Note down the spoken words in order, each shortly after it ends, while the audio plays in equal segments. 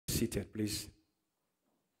seated, please.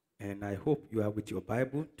 And I hope you are with your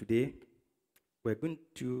Bible today. We're going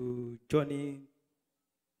to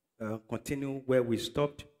continue where we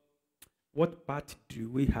stopped. What part do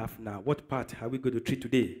we have now? What part are we going to treat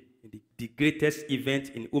today? The greatest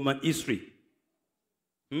event in human history.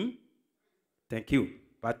 Thank you.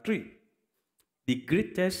 Part 3. The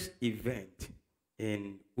greatest event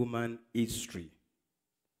in human history.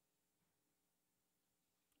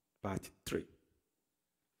 Part 3.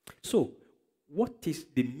 So, what is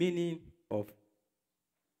the meaning of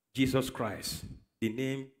Jesus Christ? The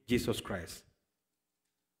name Jesus Christ.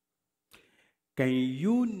 Can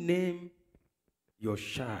you name your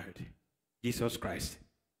child Jesus Christ?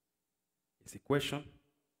 It's a question.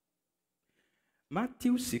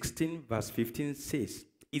 Matthew 16 verse 15 says,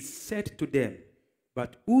 "It said to them,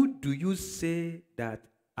 but who do you say that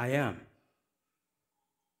I am?"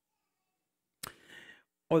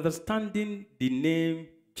 Understanding the name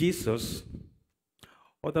Jesus,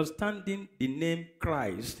 understanding the name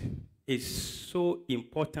Christ is so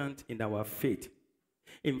important in our faith.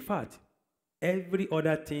 In fact, every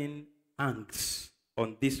other thing hangs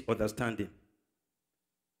on this understanding.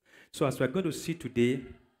 So as we're going to see today,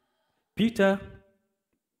 Peter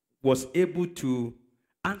was able to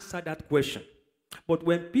answer that question. But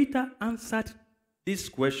when Peter answered this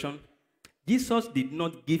question, Jesus did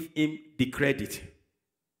not give him the credit.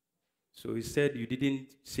 So he said, "You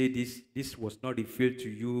didn't say this. This was not revealed to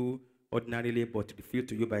you ordinarily, but revealed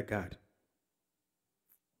to you by God."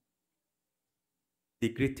 The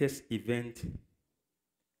greatest event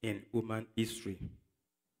in human history.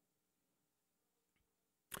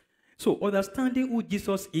 So understanding who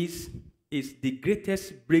Jesus is the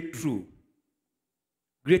greatest breakthrough,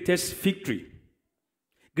 greatest victory,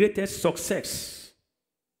 greatest success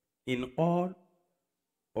in all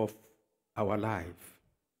of our life.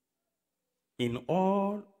 In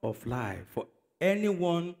all of life, for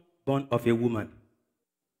anyone born of a woman.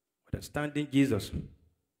 Understanding Jesus.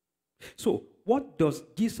 So, what does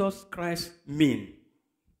Jesus Christ mean?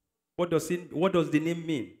 What does the name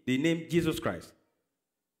mean? The name Jesus Christ.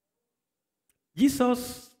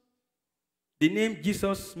 The name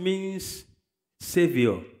Jesus means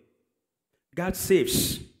Savior. God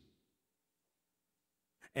saves.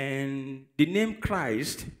 And the name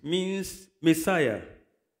Christ means Messiah.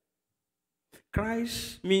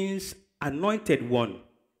 Christ means anointed one,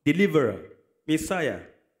 deliverer, Messiah.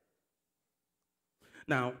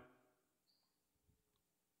 Now,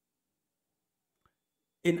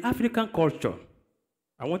 in African culture,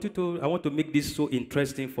 I want to make this so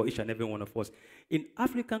interesting for each and every one of us. In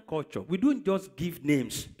African culture, we don't just give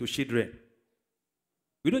names to children.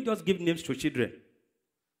 We don't just give names to children.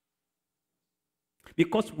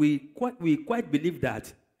 Because we quite believe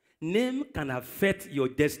that name can affect your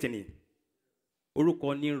destiny.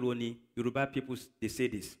 Orukoni, Roni, Yoruba people, they say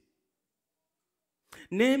this.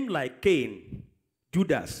 Name like Cain,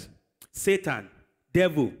 Judas, Satan,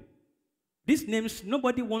 devil. These names,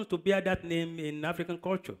 nobody wants to bear that name in African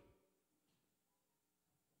culture.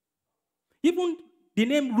 Even the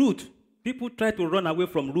name Ruth, people try to run away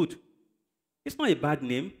from Ruth. It's not a bad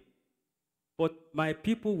name, but my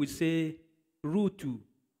people will say Rutu,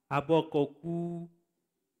 Abokoku.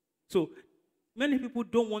 So many people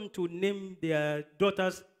don't want to name their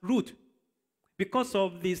daughters Ruth because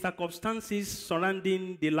of the circumstances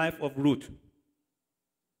surrounding the life of Ruth.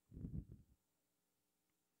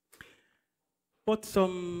 But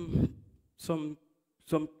some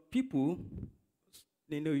people,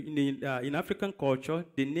 in African culture,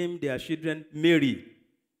 they name their children Mary.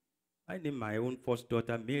 I named my own first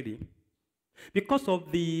daughter Mary because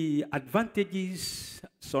of the advantages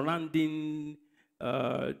surrounding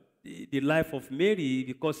the life of Mary,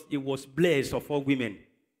 because it was blessed of all women.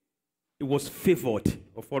 It was favored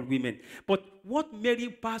of all women. But what Mary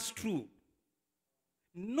passed through,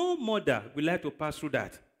 no mother will like to pass through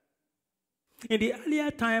that. In the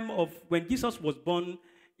earlier time of when Jesus was born,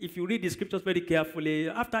 if you read the scriptures very carefully,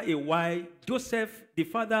 after a while, Joseph, the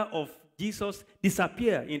father of Jesus,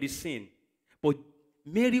 disappeared in the scene. But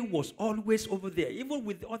Mary was always over there, even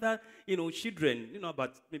with other, children,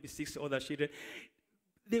 about maybe 6 other children.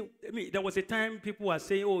 There was a time people were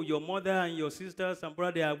saying, "Oh, your mother and your sisters and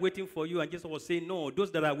brother are waiting for you." And Jesus was saying, "No,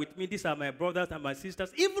 those that are with me, these are my brothers and my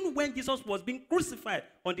sisters." Even when Jesus was being crucified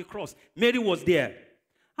on the cross, Mary was there.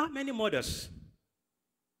 How many mothers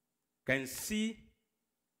can see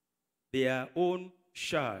their own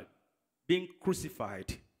child being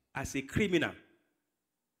crucified as a criminal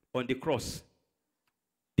on the cross?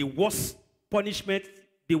 The worst punishment,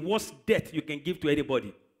 the worst death you can give to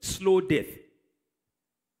anybody, slow death.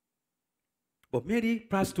 But Mary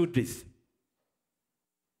passed through this.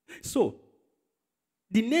 So,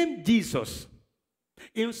 the name Jesus,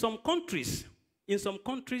 in some countries,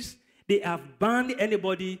 they have banned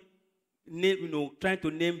anybody trying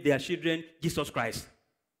to name their children Jesus Christ.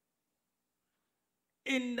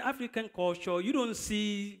 In African culture, you don't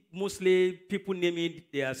see mostly people naming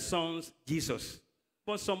their sons Jesus.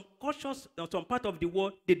 But some cultures, some part of the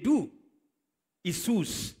world, they do.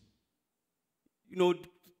 Jesus.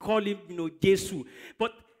 Call him, Jesus.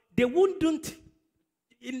 But they wouldn't,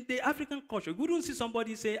 in the African culture, you wouldn't see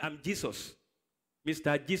somebody say, I'm Jesus.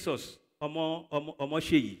 Mr. Jesus. Omo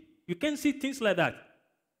Sheyi. You can see things like that.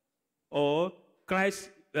 Or Christ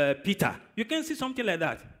Peter. You can see something like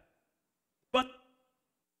that. But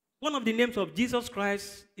one of the names of Jesus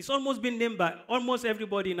Christ is almost been named by almost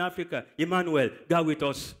everybody in Africa. Emmanuel, God with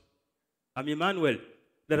us. I'm Emmanuel.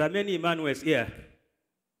 There are many Emmanuels here.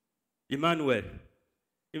 Emmanuel.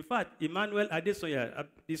 In fact, Emmanuel Adesoya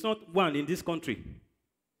is not one in this country.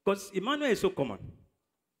 Because Emmanuel is so common.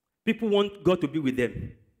 People want God to be with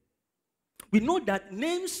them. We know that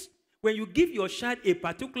names, when you give your child a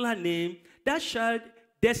particular name, that child's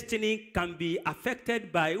destiny can be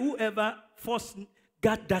affected by whoever first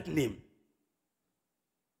got that name.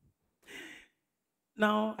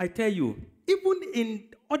 Now, I tell you, even in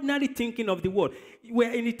ordinary thinking of the world,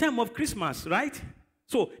 we're in the time of Christmas, right?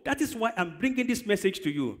 So that is why I'm bringing this message to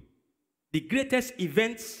you. The greatest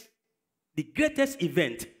event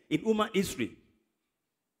in human history,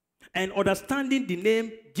 and understanding the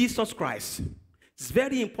name Jesus Christ is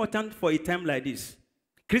very important for a time like this.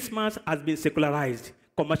 Christmas has been secularized,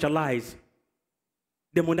 commercialized,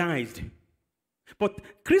 demonized. But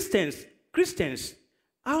Christians,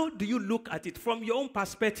 how do you look at it from your own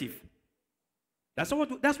perspective? That's what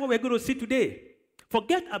we're going to see today.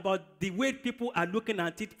 Forget about the way people are looking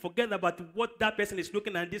at it. Forget about what that person is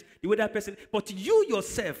looking at this, the way that person. But you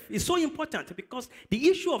yourself is so important because the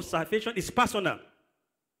issue of salvation is personal.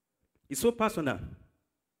 It's so personal.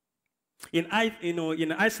 In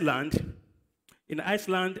Iceland,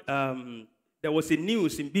 there was a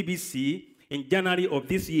news in BBC in January of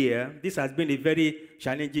this year. This has been a very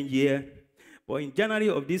challenging year. But in January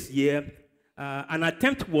of this year, an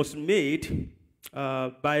attempt was made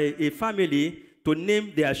by a family to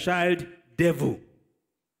name their child Devil.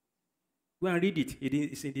 Go and read it.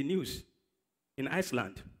 It's in the news in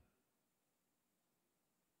Iceland.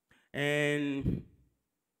 And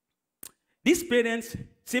this parents'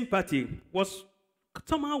 sympathy was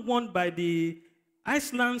somehow won by the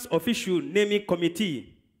Iceland's official naming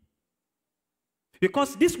committee,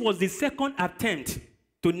 because this was the second attempt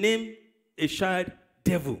to name a child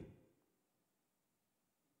Devil.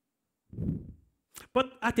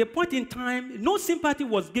 But at a point in time, no sympathy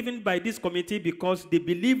was given by this committee because they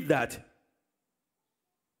believed that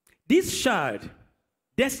this child's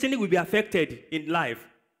destiny will be affected in life.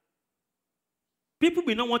 People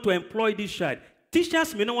may not want to employ this child.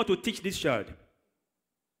 Teachers may not want to teach this child.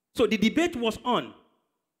 So the debate was on.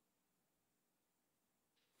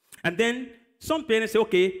 And then some parents say,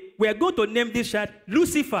 okay, we are going to name this child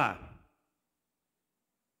Lucifer.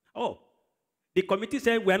 Oh, the committee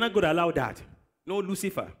said, we are not going to allow that. No,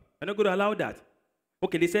 Lucifer. We're not going to allow that.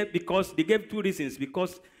 Okay, they said because they gave two reasons.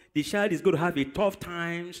 Because the child is going to have a tough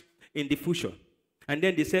times in the future. And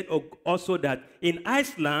then they said also that in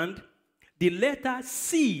Iceland, the letter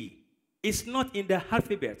C is not in the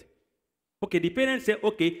alphabet. Okay, the parents said,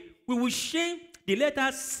 okay, we will change the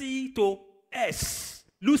letter C to S,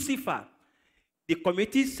 Lucifer. The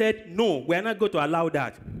committee said, no, we're not going to allow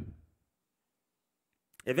that.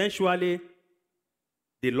 Eventually,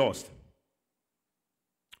 they lost.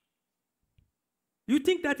 You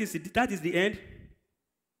think that is the end?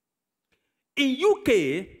 In UK,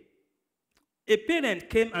 a parent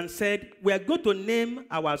came and said, we are going to name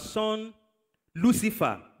our son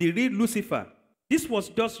Lucifer, the real Lucifer. This was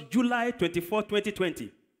just July 24, 2020.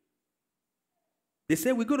 They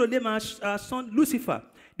said, we're going to name our son Lucifer.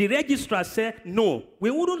 The registrar said, no, we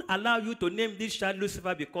wouldn't allow you to name this child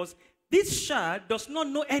Lucifer because this child does not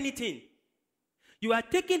know anything. You are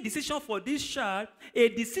taking decision for this child, a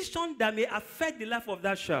decision that may affect the life of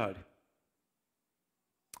that child.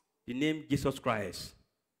 The name Jesus Christ.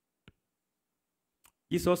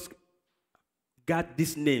 Jesus got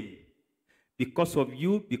this name because of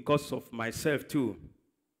you, because of myself too.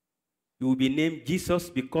 He will be named Jesus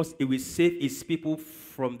because he will save his people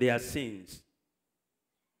from their sins.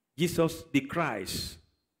 Jesus the Christ,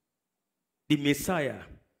 the Messiah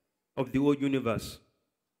of the whole universe.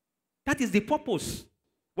 That is the purpose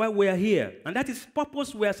why we are here. And that is the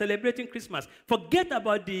purpose we are celebrating Christmas. Forget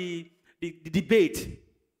about the debate.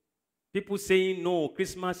 People saying, no,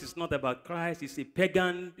 Christmas is not about Christ. It's a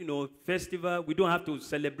pagan, festival. We don't have to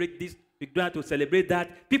celebrate this. We don't have to celebrate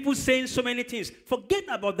that. People saying so many things. Forget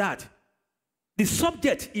about that. The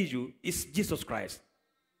subject issue is Jesus Christ.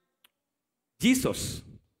 Jesus,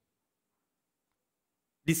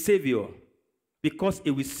 the Savior, because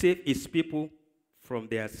he will save his people from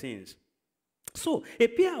their sins. So, a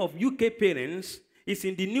pair of UK parents is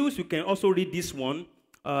in the news. You can also read this one.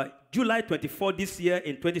 July 24 this year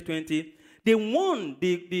in 2020, they won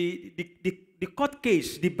the court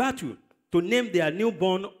case, the battle, to name their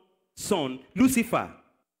newborn son Lucifer.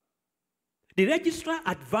 The registrar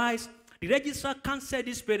advised, the registrar counselled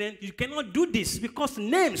this parent, you cannot do this because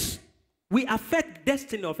names will affect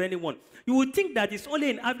destiny of anyone. You would think that it's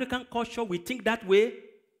only in African culture we think that way.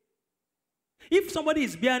 If somebody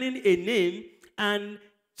is bearing a name and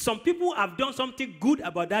some people have done something good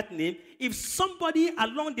about that name, if somebody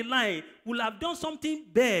along the line will have done something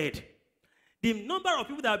bad, the number of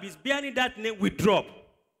people that is bearing that name will drop.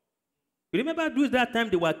 You remember during that time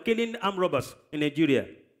they were killing armed robbers in Nigeria?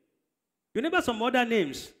 You remember some other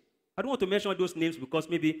names? I don't want to mention those names because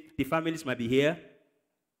maybe the families might be here.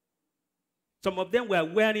 Some of them were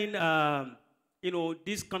wearing,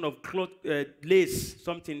 this kind of cloth, lace,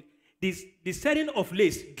 something. The setting of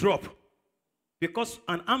lace dropped because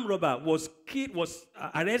an armed robber was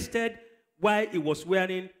arrested while he was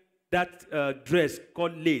wearing that dress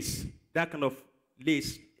called lace, that kind of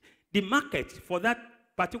lace. The market for that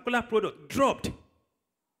particular product dropped.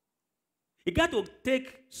 He got to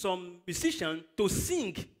take some musicians to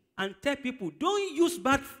sing and tell people, don't use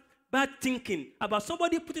bad thinking about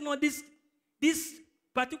somebody putting on this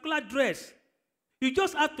particular dress. You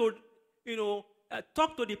just have to,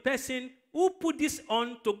 talk to the person who put this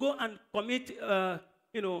on to go and commit, armed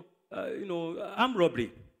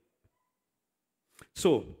robbery.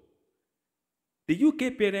 So, the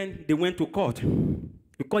UK parents, they went to court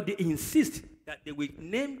because they insist that they will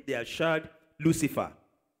name their child Lucifer.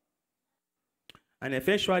 And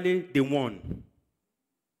eventually, they won.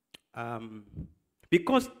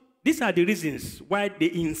 Because these are the reasons why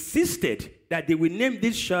they insisted that they will name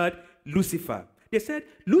this child Lucifer. They said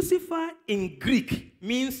Lucifer in Greek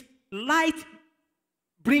means light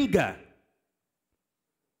bringer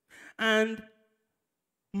and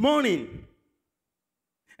morning.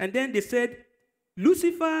 And then they said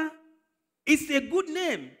Lucifer is a good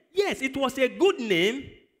name. Yes, it was a good name,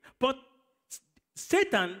 but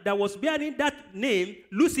Satan that was bearing that name,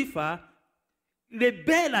 Lucifer,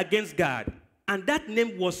 rebelled against God. And that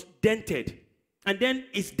name was dented. And then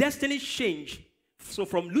his destiny changed. So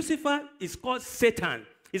from Lucifer, it's called Satan.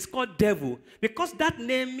 It's called devil. Because that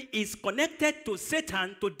name is connected to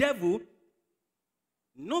Satan, to devil,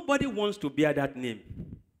 nobody wants to bear that name.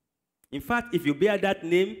 In fact, if you bear that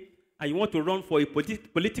name and you want to run for a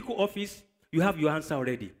political office, you have your answer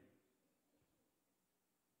already.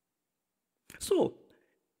 So,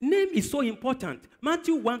 name is so important.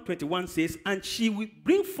 Matthew 1:21 says, and she will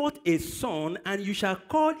bring forth a son, and you shall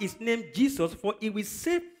call his name Jesus, for he will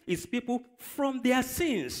save his people from their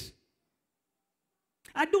sins.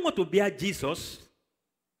 I don't want to bear Jesus.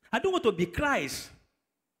 I don't want to be Christ.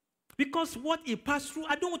 Because what he passed through,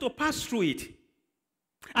 I don't want to pass through it.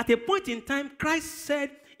 At a point in time, Christ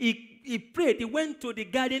said, he prayed, he went to the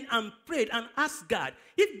garden and prayed and asked God,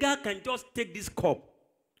 if God can just take this cup,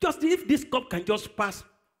 just if this cup can just pass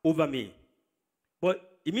over me.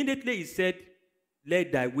 But immediately he said,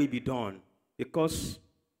 let thy will be done, because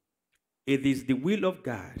it is the will of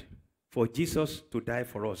God for Jesus to die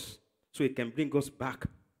for us, so he can bring us back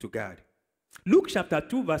to God. Luke chapter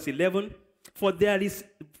 2, verse 11, for there is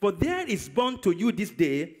born to you this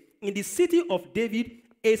day in the city of David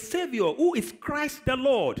a Savior who is Christ the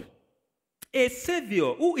Lord. A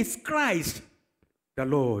Savior who is Christ the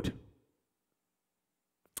Lord.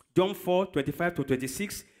 John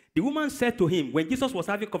 4:25-26. The woman said to him, when Jesus was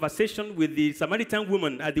having conversation with the Samaritan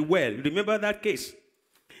woman at the well, remember that case?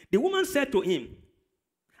 The woman said to him,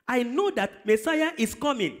 I know that Messiah is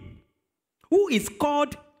coming, who is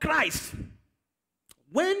called Christ.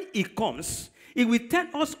 When he comes, he will tell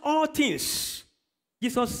us all things.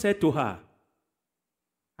 Jesus said to her,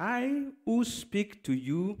 I who speak to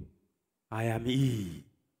you, I am he.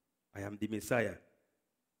 I am the Messiah.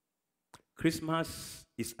 Christmas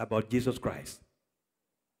is about Jesus Christ.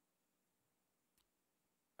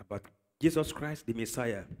 About Jesus Christ, the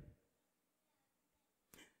Messiah.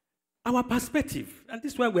 Our perspective, and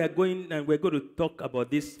this is why we are going, and we're going to talk about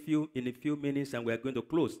this in a few minutes, and we're going to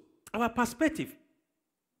close. Our perspective.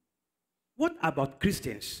 What about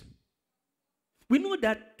Christians? We know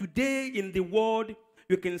that today in the world,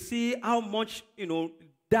 you can see how much,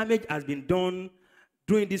 damage has been done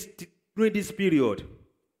during this during this period.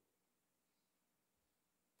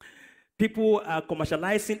 People are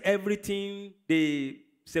commercializing everything. They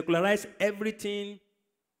secularize everything.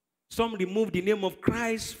 Some remove the name of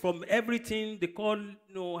Christ from everything. They call,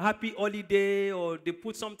 happy holiday, or they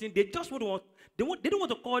put something. They just want they don't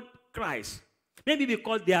want to call Christ. Maybe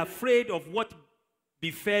because they are afraid of what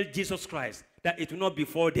befell Jesus Christ, that it will not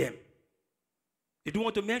befall them. They don't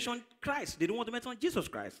want to mention Christ. They don't want to mention Jesus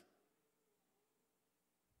Christ.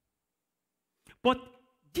 But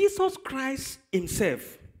Jesus Christ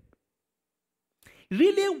himself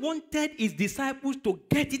really wanted his disciples to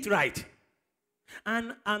get it right.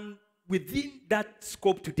 And within that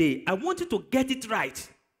scope today, I want you to get it right.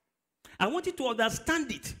 I want you to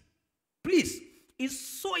understand it. Please, it's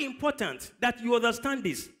so important that you understand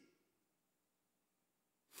this.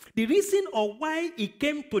 The reason or why he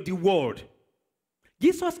came to the world,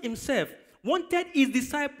 Jesus himself wanted his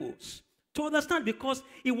disciples to understand, because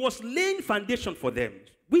he was laying foundation for them,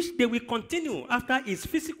 which they will continue after his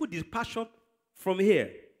physical departure from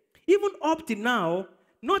here. Even up to now,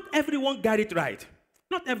 not everyone got it right.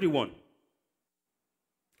 Not everyone.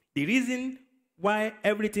 The reason why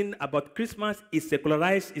everything about Christmas is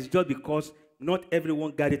secularized is just because not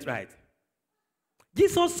everyone got it right.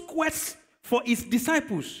 Jesus' quest for his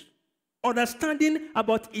disciples, understanding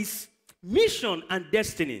about his mission and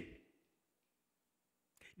destiny.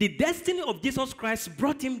 The destiny of Jesus Christ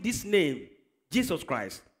brought him this name, Jesus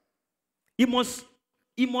Christ. He must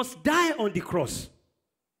die on the cross.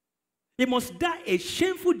 He must die a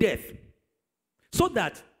shameful death so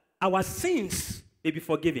that our sins may be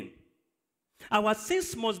forgiven. Our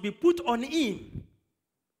sins must be put on him.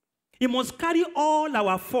 He must carry all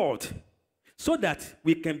our fault so that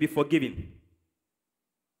we can be forgiven.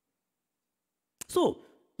 So,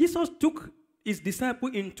 Jesus took his disciple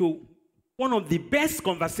into one of the best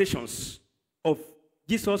conversations of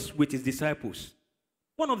Jesus with his disciples.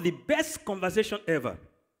 One of the best conversations ever.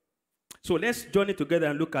 So let's journey together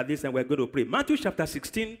and look at this, and we're going to pray. Matthew chapter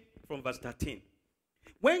 16 from verse 13.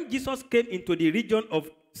 When Jesus came into the region of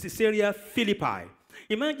Caesarea Philippi,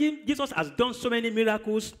 imagine Jesus has done so many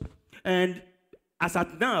miracles, and as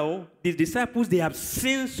at now, these disciples, they have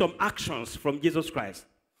seen some actions from Jesus Christ.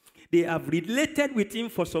 They have related with him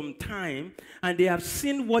for some time, and they have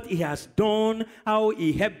seen what he has done, how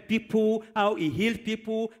he helped people, how he healed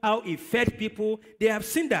people, how he fed people. They have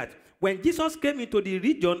seen that. When Jesus came into the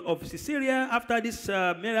region of Caesarea after this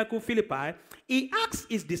miracle Philippi, he asked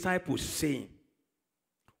his disciples, saying,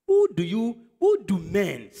 Who do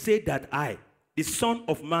men say that I, the Son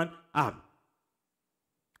of Man, am?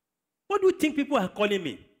 What do you think people are calling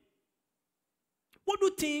me? What do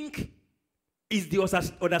you think is the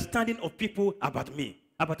understanding of people about me,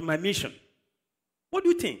 about my mission? What do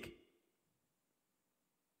you think?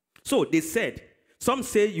 So they said, some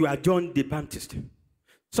say you are John the Baptist.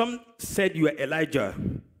 Some said you are Elijah.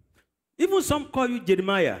 Even some call you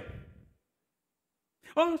Jeremiah.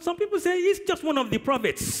 Or some people say he's just one of the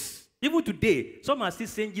prophets. Even today, some are still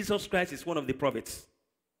saying Jesus Christ is one of the prophets.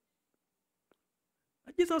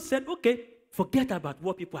 And Jesus said, okay, forget about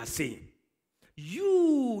what people are saying.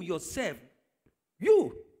 You yourself,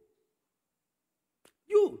 you.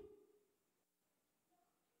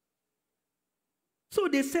 So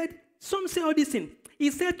they said, some say all these things. He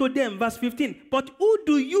said to them, verse 15, but who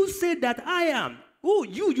do you say that I am? Who?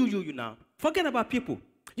 You now. Forget about people.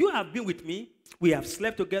 You have been with me. We have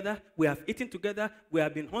slept together. We have eaten together. We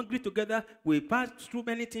have been hungry together. We passed through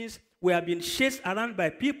many things. We have been chased around by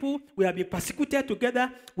people. We have been persecuted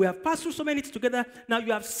together. We have passed through so many things together. Now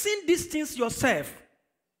you have seen these things yourself.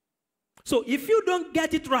 So if you don't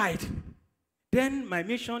get it right, then my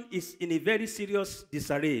mission is in a very serious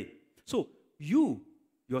disarray. So you,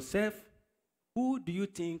 yourself, who do you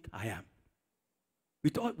think I am?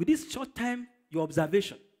 With this short time, your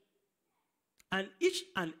observation. And each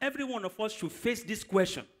and every one of us should face this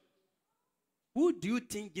question. Who do you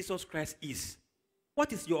think Jesus Christ is?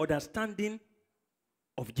 What is your understanding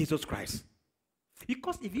of Jesus Christ?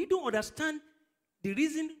 Because if you don't understand the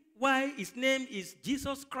reason why his name is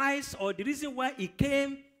Jesus Christ, or the reason why he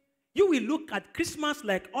came, you will look at Christmas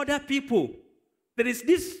like other people. There is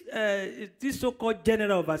this so-called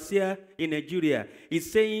general overseer in Nigeria.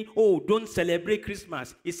 He's saying, oh, don't celebrate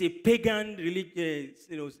Christmas. It's a pagan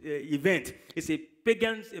event. It's a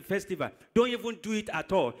pagan festival. Don't even do it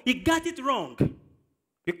at all. He got it wrong.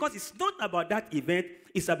 Because it's not about that event.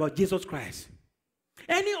 It's about Jesus Christ.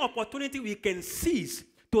 Any opportunity we can seize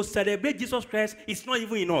to celebrate Jesus Christ is not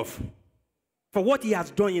even enough for what he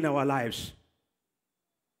has done in our lives.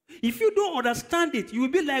 If you don't understand it, you will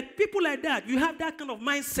be like people like that. You have that kind of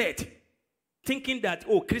mindset. thinking that,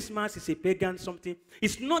 oh, Christmas is a pagan something.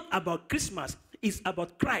 It's not about Christmas. It's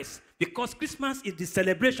about Christ. Because Christmas is the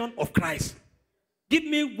celebration of Christ. Give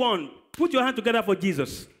me one. Put your hand together for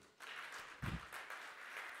Jesus.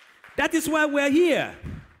 That is why we're here.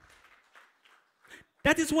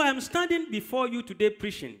 That is why I'm standing before you today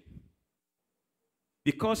preaching.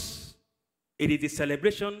 Because it is the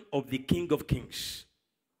celebration of the King of Kings.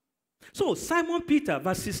 So, Simon Peter,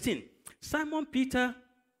 verse 16. Simon Peter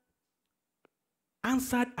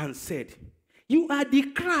answered and said, you are the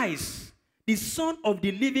Christ, the Son of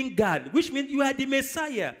the living God, which means you are the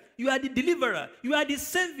Messiah, you are the deliverer, you are the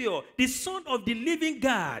Savior, the Son of the living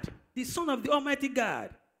God, the Son of the Almighty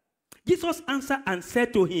God. Jesus answered and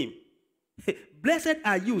said to him, blessed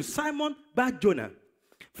are you, Simon Bar-Jonah,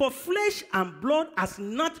 for flesh and blood has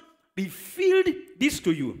not revealed this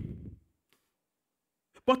to you,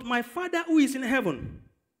 but my Father who is in heaven.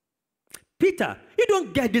 Peter, you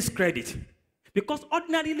don't get this credit. Because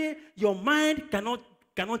ordinarily, your mind cannot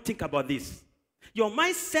think about this. Your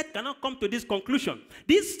mindset cannot come to this conclusion.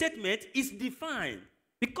 This statement is divine.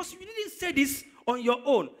 Because you didn't say this on your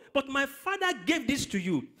own. But my Father gave this to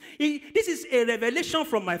you. This is a revelation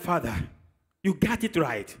from my Father. You got it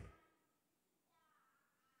right.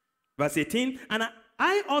 Verse 18, and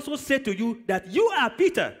I also say to you that you are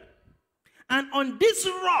Peter. And on this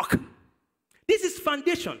rock, this is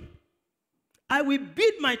foundation, I will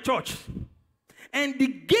build my church. And the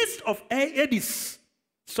gates of Hades,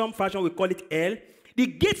 some fashion we call it hell, the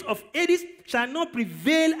gates of Hades shall not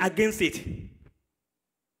prevail against it.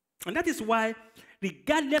 And that is why,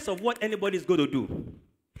 regardless of what anybody is going to do,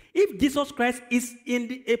 if Jesus Christ is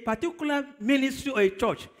in a particular ministry or a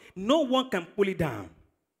church, no one can pull it down.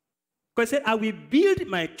 Because he said, I will build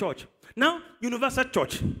my church. Now, universal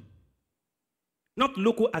church, not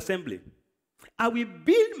local assembly. I will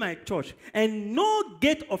build my church, and no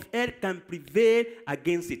gate of hell can prevail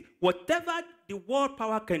against it. Whatever the world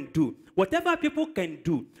power can do, whatever people can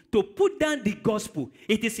do to put down the gospel,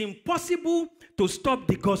 it is impossible to stop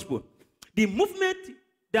the gospel. The movement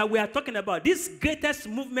that we are talking about, this greatest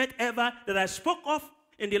movement ever that I spoke of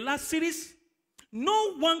in the last series,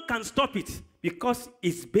 no one can stop it because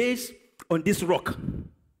it's based on this rock,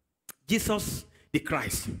 Jesus the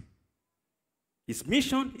Christ. His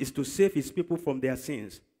mission is to save his people from their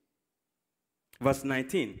sins. Verse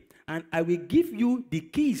 19, and I will give you the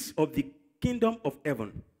keys of the kingdom of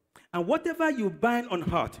heaven. And whatever you bind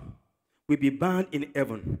on earth will be bound in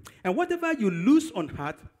heaven. And whatever you loose on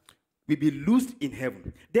earth will be loosed in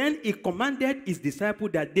heaven. Then he commanded his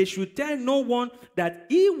disciples that they should tell no one that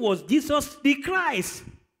he was Jesus the Christ.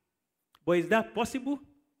 But is that possible?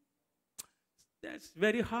 That's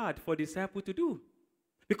very hard for disciples to do.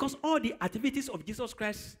 Because all the activities of Jesus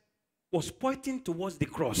Christ was pointing towards the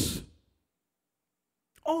cross.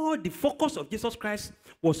 All the focus of Jesus Christ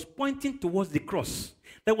was pointing towards the cross.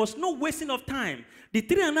 There was no wasting of time. The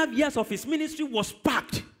 3.5 years of his ministry was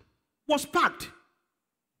packed.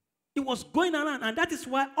 It was going around. And that is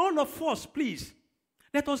why all of us, please,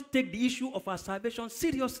 let us take the issue of our salvation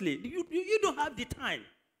seriously. You don't have the time.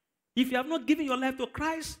 If you have not given your life to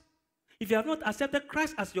Christ, if you have not accepted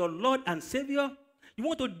Christ as your Lord and Savior, you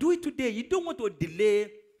want to do it today. You don't want to delay.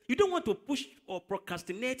 You don't want to push or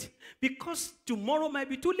procrastinate because tomorrow might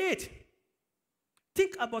be too late.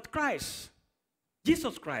 Think about Christ,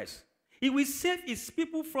 Jesus Christ. He will save his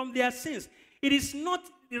people from their sins. It is not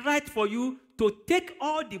right for you to take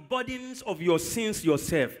all the burdens of your sins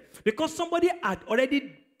yourself because somebody had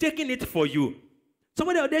already taken it for you.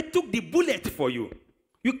 Somebody already took the bullet for you.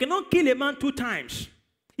 You cannot kill a man 2 times.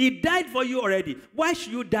 He died for you already. Why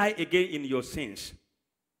should you die again in your sins?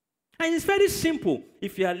 And it's very simple.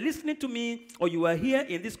 If you are listening to me or you are here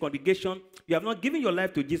in this congregation, you have not given your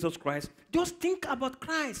life to Jesus Christ, just think about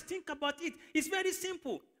Christ. Think about it. It's very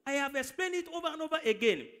simple. I have explained it over and over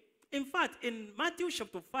again. In fact, in Matthew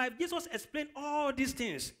chapter 5, Jesus explained all these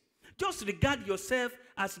things. Just regard yourself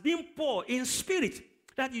as being poor in spirit,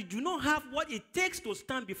 that you do not have what it takes to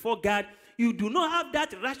stand before God. You do not have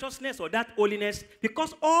that righteousness or that holiness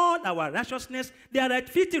because all our righteousness, they are like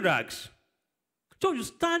filthy rags. So you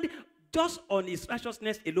stand just on his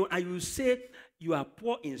righteousness alone and you say you are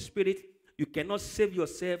poor in spirit, you cannot save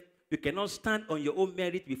yourself, you cannot stand on your own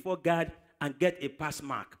merit before God and get a pass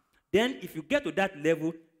mark. Then if you get to that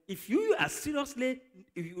level, if you seriously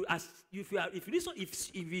accept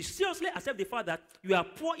the fact that you are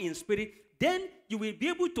poor in spirit, then you will be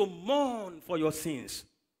able to mourn for your sins.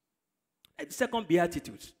 The second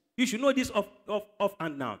beatitude. You should know this off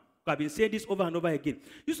and now. I've been saying this over and over again.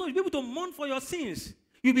 You should be able to mourn for your sins.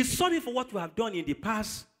 You'll be sorry for what you have done in the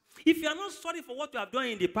past. If you are not sorry for what you have done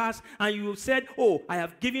in the past and you said, oh, I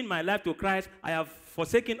have given my life to Christ, I have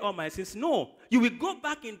forsaken all my sins, no. You will go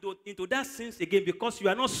back into that sins again because you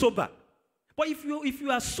are not sober. But if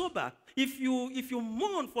you are sober, if you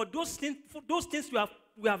mourn for those things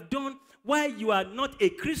you have done while you are not a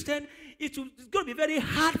Christian, it's going to be very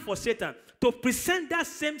hard for Satan to present that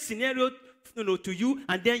same scenario to you,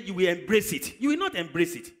 and then you will embrace it. You will not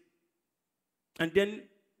embrace it. And then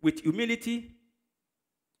with humility,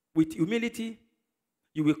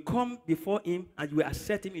 you will come before him and you will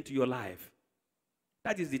accept him into your life.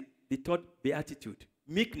 That is the third beatitude.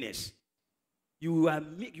 Meekness. You are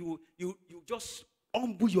meek. You just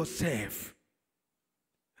humble yourself.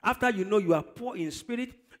 After you know you are poor in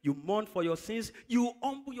spirit, you mourn for your sins, you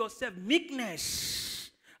humble yourself. Meekness.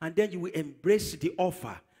 And then you will embrace the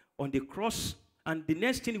offer on the cross. And the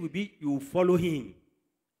next thing will be you will follow him.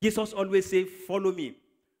 Jesus always said, follow me.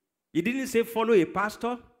 He didn't say follow a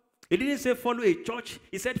pastor. He didn't say follow a church.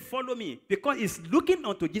 He said follow me. Because it's looking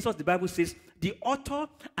unto Jesus, the Bible says, the author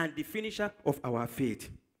and the finisher of our faith.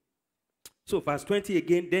 So verse 20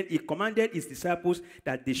 again, then he commanded his disciples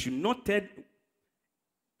that they should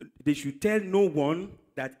tell no one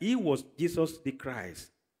that he was Jesus the Christ.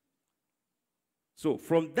 So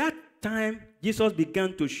from that time, Jesus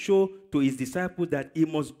began to show to his disciples that he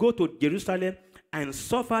must go to Jerusalem and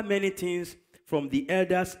suffer many things from the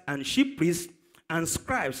elders and chief priests and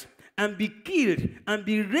scribes, and be killed and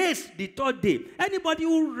be raised the third day. Anybody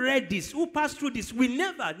who read this, who passed through this, will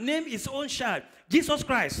never name his own child Jesus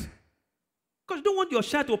Christ. Because you don't want your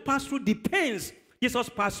child to pass through the pains Jesus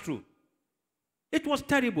passed through. It was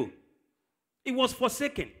terrible. It was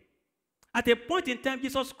forsaken. At a point in time,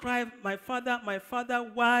 Jesus cried, my Father,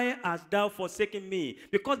 why hast thou forsaken me?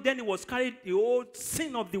 Because then he was carrying the whole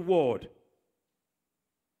sin of the world.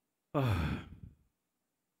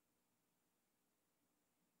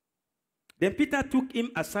 Then Peter took him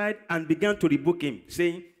aside and began to rebuke him,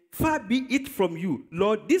 saying, far be it from you,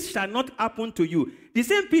 Lord, this shall not happen to you. The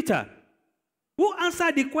same Peter who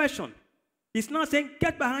answered the question, he's not saying,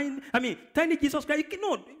 get behind, telling Jesus Christ,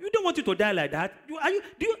 no, you don't want you to die like that.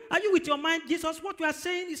 Are you with your mind, Jesus, what you are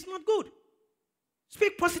saying is not good.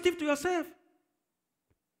 Speak positive to yourself.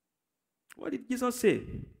 What did Jesus say?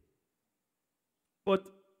 But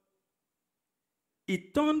he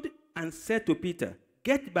turned and said to Peter,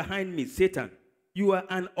 get behind me, Satan. You are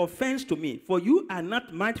an offense to me, for you are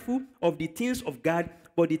not mindful of the things of God,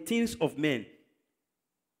 but the things of men.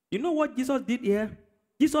 You know what Jesus did here?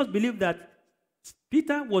 Jesus believed that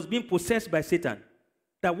Peter was being possessed by Satan.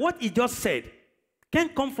 That what he just said can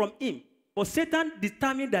come from him. But Satan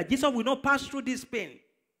determined that Jesus will not pass through this pain.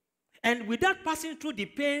 And without passing through the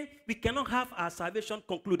pain, we cannot have our salvation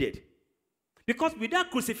concluded. Because without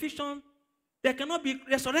crucifixion, there cannot be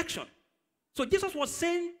resurrection. So Jesus was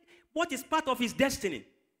saying what is part of his destiny.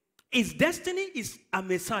 His destiny is a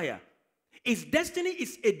Messiah. His destiny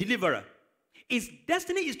is a deliverer. His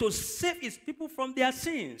destiny is to save his people from their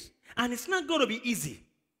sins. And it's not going to be easy.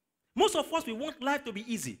 Most of us, we want life to be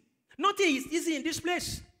easy. Nothing is easy in this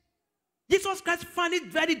place. Jesus Christ found it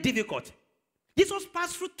very difficult. Jesus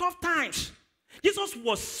passed through tough times. Jesus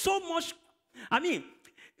was so much,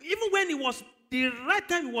 even when he was, the right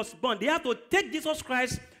time he was born, they had to take Jesus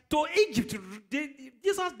Christ to Egypt. They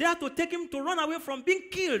had to take him to run away from being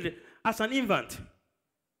killed as an infant.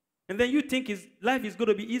 And then you think his life is going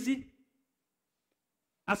to be easy?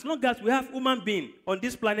 As long as we have human being on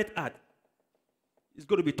this planet Earth, it's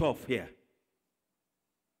going to be tough here.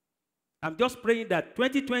 I'm just praying that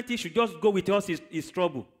 2020 should just go with us his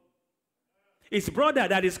trouble. His brother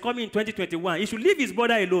that is coming in 2021, he should leave his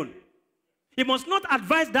brother alone. He must not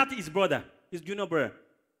advise that his brother, his junior brother.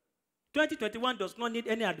 2021 does not need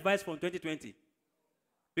any advice from 2020.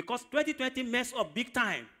 Because 2020 messed up big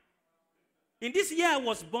time. In this year I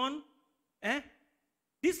was born,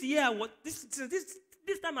 this year,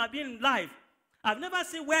 this time I've been live, I've never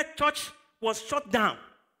seen where church was shut down.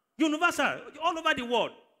 Universal, all over the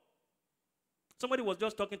world. Somebody was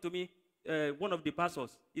just talking to me, one of the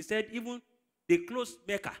pastors. He said, even they closed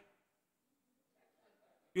Mecca.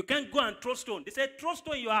 You can't go and throw stone. They said, throw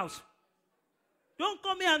stone in your house. Don't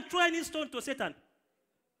come here and throw any stone to Satan.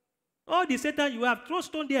 All the Satan you have, throw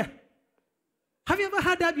stone there. Have you ever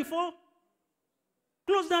heard that before?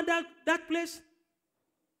 Close down that place.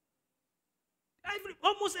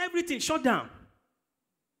 Almost everything shut down.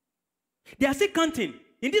 They are still counting.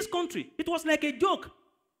 In this country, it was like a joke.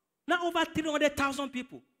 Now over 300,000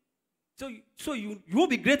 people. So you will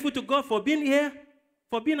be grateful to God for being here,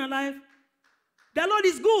 for being alive. The Lord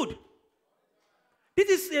is good.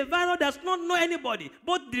 This is a virus that does not know anybody.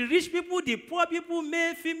 Both the rich people, the poor people,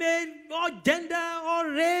 male, female, or gender,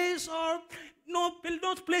 or race, or no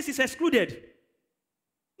place is excluded.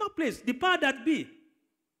 No place. The power that be.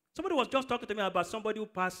 Somebody was just talking to me about somebody who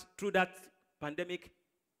passed through that pandemic.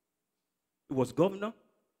 He was governor.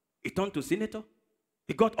 He turned to senator.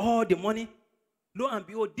 He got all the money. Lo and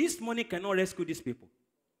behold, this money cannot rescue these people.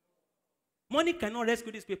 Money cannot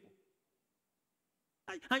rescue these people.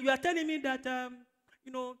 And you are telling me that,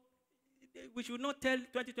 we should not tell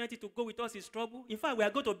 2020 to go with us in trouble. In fact, we are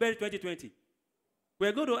going to bury 2020. We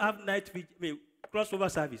are going to have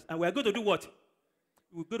crossover service. And we are going to do what?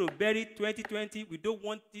 We're going to bury 2020. We don't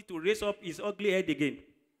want it to raise up his ugly head again.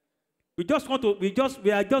 We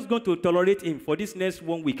are just going to tolerate him for this next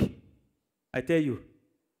 1 week. I tell you.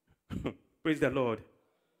 Praise the Lord.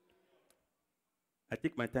 I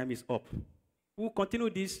think my time is up. We'll continue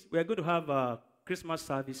this. We are going to have a Christmas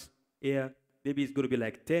service here. Maybe it's going to be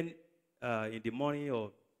like 10 in the morning,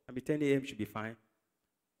 or 10 a.m. should be fine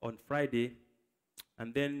on Friday.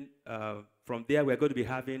 And then from there, we're going to be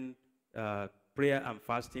having prayer and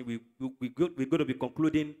fasting. We're going to be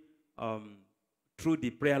concluding through the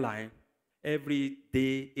prayer line every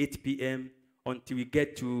day, 8 p.m., until we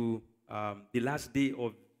get to the last day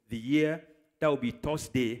of the year. That will be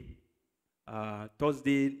Thursday.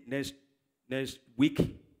 Thursday next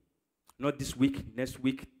week. Not this week, next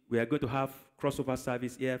week. We are going to have crossover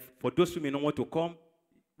service here. For those who may not want to come,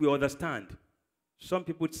 we understand. Some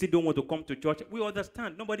people still don't want to come to church. We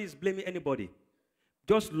understand. Nobody is blaming anybody.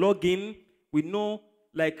 Just log in. We know,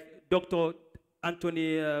 like Dr.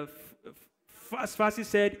 Anthony Fassi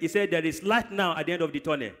said, he said there is light now at the end of the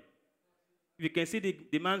tunnel. If you can see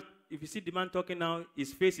the man, if you see the man talking now,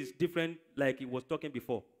 his face is different like he was talking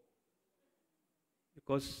before.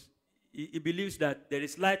 Because he believes that there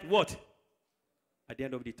is light, what? At the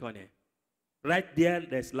end of the tunnel. Right there,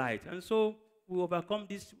 there's light. And so we overcome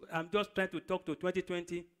this. I'm just trying to talk to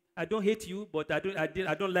 2020. I don't hate you, but I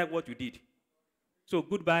don't like what you did. So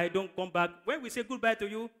goodbye, don't come back. When we say goodbye to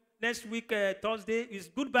you, next week, Thursday, is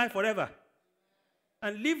goodbye forever.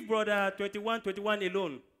 And leave brother 21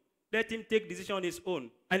 alone. Let him take decision on his own.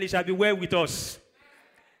 And it shall be well with us.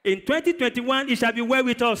 In 2021, it shall be well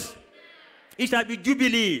with us. It shall be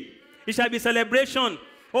jubilee. It shall be celebration.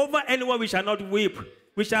 Over anyone we shall not weep.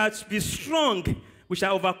 We shall be strong. We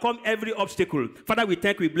shall overcome every obstacle. Father, we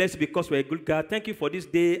thank you, we bless you because we're a good God. Thank you for this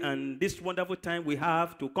day and this wonderful time we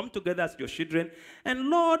have to come together as your children. And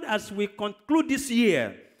Lord, as we conclude this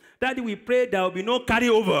year, Daddy, we pray there will be no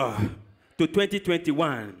carryover to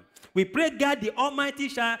 2021. We pray, God the Almighty,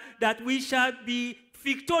 that we shall be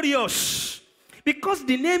victorious. Because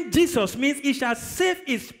the name Jesus means he shall save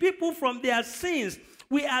his people from their sins.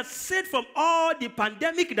 We are saved from all the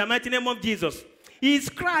pandemic in the mighty name of Jesus. He is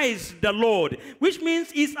Christ the Lord, which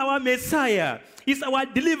means he's our Messiah. He's our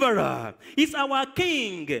deliverer. He's our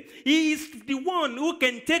King. He is the one who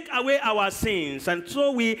can take away our sins. And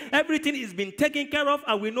so everything is being taken care of,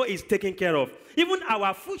 and we know it's taken care of. Even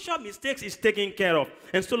our future mistakes is taken care of.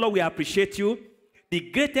 And so, Lord, we appreciate you. The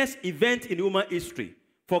greatest event in human history,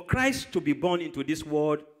 for Christ to be born into this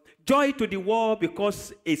world. Joy to the world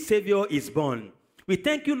because a Savior is born. We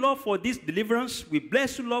thank you, Lord, for this deliverance. We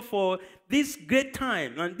bless you, Lord, for this great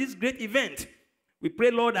time and this great event. We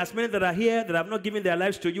pray, Lord, as many that are here that have not given their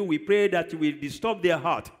lives to you, we pray that you will disturb their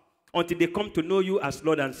heart until they come to know you as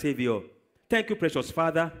Lord and Savior. Thank you, precious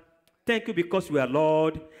Father. Thank you because you are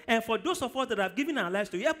Lord. And for those of us that have given our lives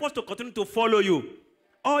to you, help us to continue to follow you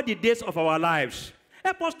all the days of our lives.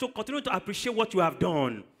 Help us to continue to appreciate what you have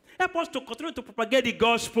done. Help us to continue to propagate the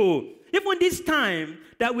gospel. Even this time,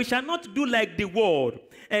 that we shall not do like the world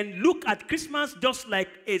and look at Christmas just like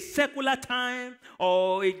a secular time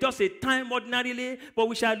or just a time ordinarily, but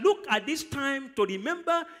we shall look at this time to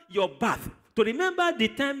remember your birth, to remember the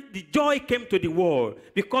time the joy came to the world,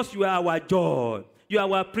 because you are our joy. You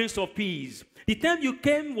are our Prince of Peace. The time you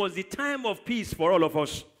came was the time of peace for all of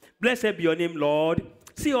us. Blessed be your name, Lord.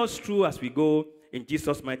 See us through as we go. In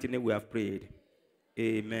Jesus' mighty name we have prayed.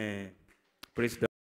 Amen. Praise the